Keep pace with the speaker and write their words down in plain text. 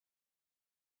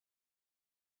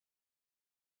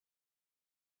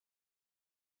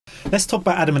Let's talk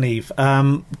about Adam and Eve.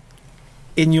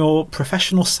 In your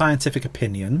professional scientific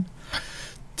opinion,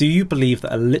 do you believe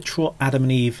that a literal Adam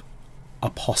and Eve are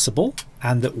possible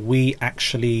and that we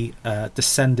actually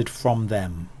descended from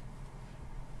them?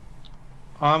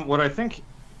 What I think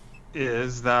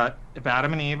is that if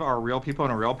Adam and Eve are real people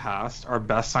in a real past, our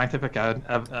best scientific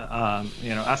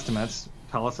estimates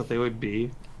tell us that they would be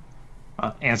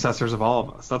ancestors of all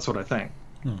of us. That's what I think.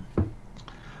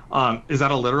 Is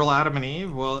that a literal Adam and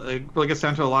Eve? Well, it really gets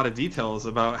down to a lot of details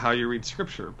about how you read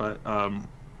Scripture, but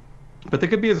they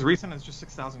could be as recent as just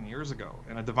 6,000 years ago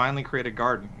in a divinely created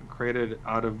garden, created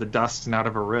out of the dust and out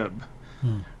of a rib,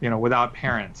 without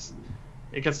parents.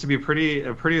 It gets to be a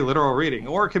pretty literal reading,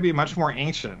 or it could be much more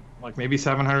ancient, like maybe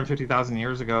 750,000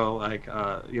 years ago, like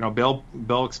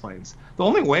Bill explains. The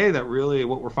only way that really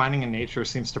what we're finding in nature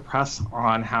seems to press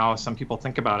on how some people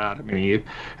think about Adam and Eve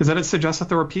is that it suggests that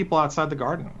there were people outside the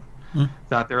garden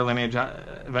that their lineage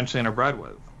eventually interbred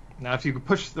with. Now, if you could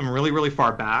push them really, really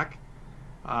far back,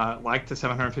 like to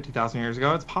 750,000 years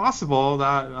ago, it's possible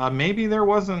that maybe there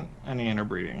wasn't any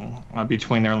interbreeding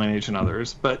between their lineage and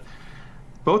others, but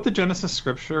both the Genesis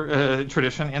scripture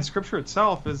tradition and Scripture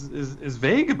itself is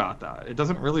vague about that. It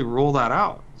doesn't really rule that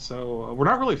out. So we're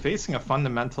not really facing a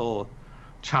fundamental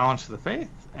challenge to the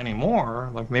faith anymore,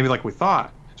 like we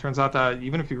thought. It turns out that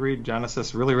even if you read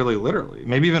Genesis really, really literally,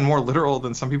 maybe even more literal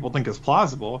than some people think is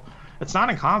plausible, it's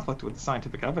not in conflict with the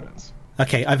scientific evidence.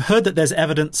 Okay, I've heard that there's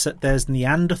evidence that there's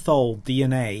Neanderthal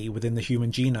DNA within the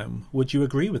human genome. Would you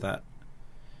agree with that?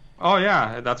 Oh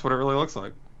yeah, that's what it really looks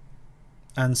like.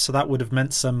 And so that would have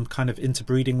meant some kind of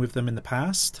interbreeding with them in the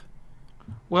past?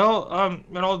 Well,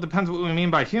 it all depends what we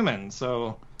mean by human.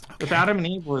 So if Adam and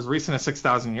Eve were as recent as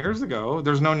 6,000 years ago,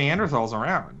 there's no Neanderthals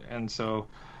around. And so,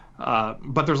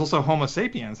 but there's also Homo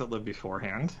sapiens that lived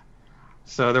beforehand.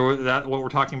 So what we're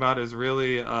talking about is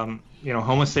really,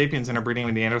 Homo sapiens interbreeding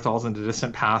with Neanderthals in the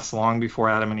distant past long before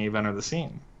Adam and Eve entered the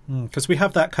scene. Because we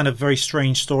have that kind of very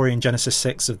strange story in Genesis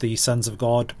 6 of the sons of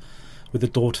God with the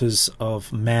daughters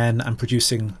of men and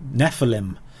producing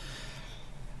Nephilim.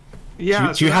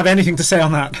 Yeah. Do you have anything to say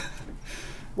on that?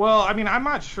 Well, I mean, I'm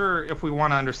not sure if we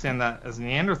want to understand that as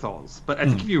Neanderthals, but I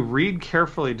think if you read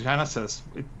carefully Genesis,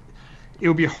 it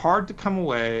would be hard to come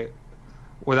away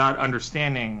without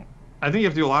understanding. I think you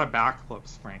have to do a lot of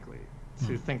backflips, frankly,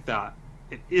 to think that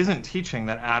it isn't teaching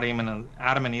that Adam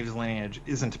and Eve's lineage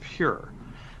isn't pure.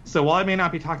 So while I may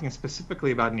not be talking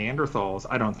specifically about Neanderthals,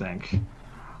 I don't think,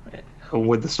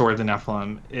 with the story of the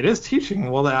Nephilim, it is teaching,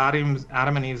 well, that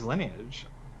Adam and Eve's lineage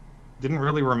didn't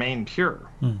really remain pure.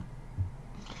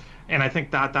 And I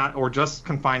think that or just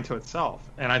confined to itself.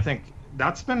 And I think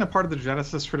that's been a part of the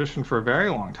Genesis tradition for a very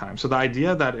long time. So the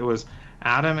idea that it was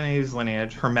Adam and Eve's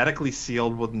lineage, hermetically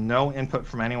sealed with no input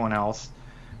from anyone else,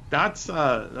 that's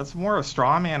more a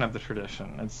straw man of the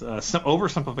tradition. It's some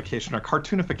oversimplification or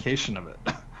cartoonification of it.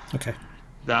 Okay.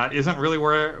 That isn't really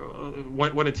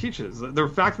what it teaches. The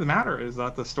fact of the matter is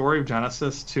that the story of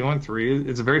Genesis 2 and 3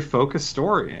 is a very focused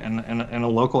story in a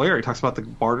local area. It talks about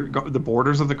the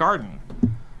borders of the garden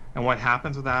and what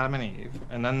happens with Adam and Eve.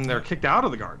 And then they're kicked out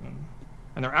of the garden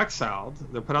and they're exiled.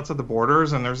 They're put outside the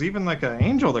borders, and there's even like an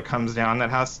angel that comes down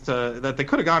that they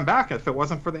could have gone back if it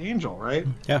wasn't for the angel, right?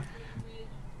 Yeah.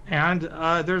 And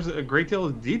there's a great deal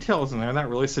of details in there that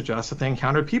really suggest that they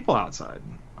encountered people outside.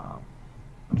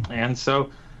 And so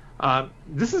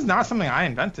this is not something I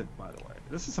invented, by the way.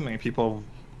 This is something people...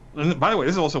 And by the way,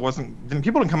 this also people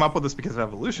didn't come up with this because of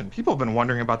evolution. People have been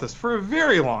wondering about this for a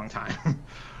very long time.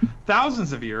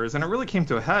 Thousands of years. And it really came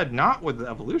to a head, not with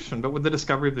evolution, but with the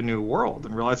discovery of the New World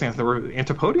and realizing that there were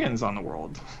Antipodeans on the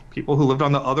world. People who lived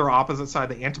on the other opposite side,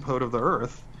 the antipode of the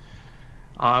Earth.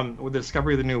 With the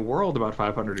discovery of the New World about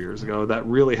 500 years ago, that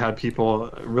really had people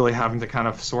really having to kind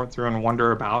of sort through and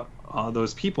wonder about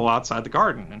those people outside the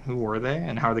garden and who were they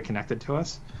and how are they connected to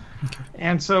us. Okay.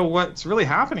 And so what's really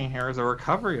happening here is a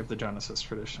recovery of the Genesis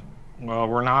tradition. Well,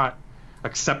 we're not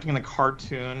accepting the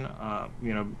cartoon,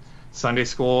 Sunday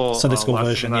school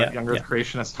version that younger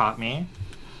creationists taught me,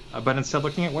 but instead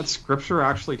looking at what Scripture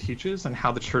actually teaches and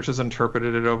how the church has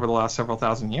interpreted it over the last several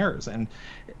thousand years. And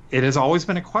it has always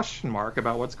been a question mark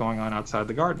about what's going on outside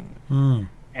the garden.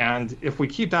 And if we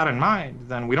keep that in mind,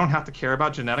 then we don't have to care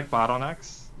about genetic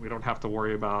bottlenecks. We don't have to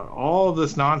worry about all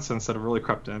this nonsense that have really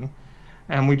crept in.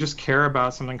 And we just care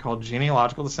about something called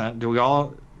genealogical descent. Do we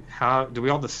all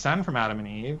descend from Adam and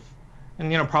Eve?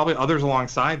 And probably others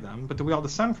alongside them, but do we all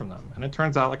descend from them? And it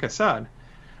turns out, like I said,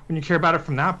 when you care about it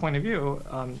from that point of view,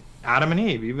 Adam and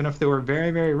Eve, even if they were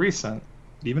very, very recent,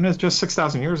 even as just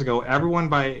 6,000 years ago, everyone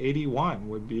by 81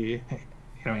 would be,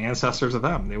 ancestors of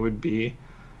them. They would be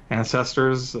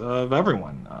ancestors of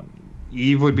everyone.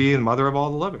 Eve would be the mother of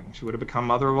all the living. She would have become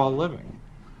mother of all the living.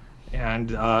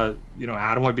 And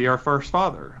Adam would be our first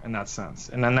father in that sense.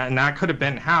 And then that could have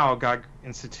been how God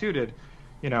instituted,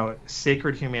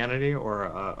 sacred humanity or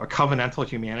a covenantal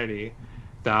humanity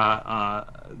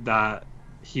that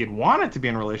he had wanted to be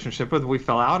in relationship with. We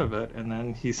fell out of it, and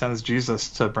then he sends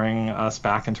Jesus to bring us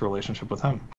back into relationship with him.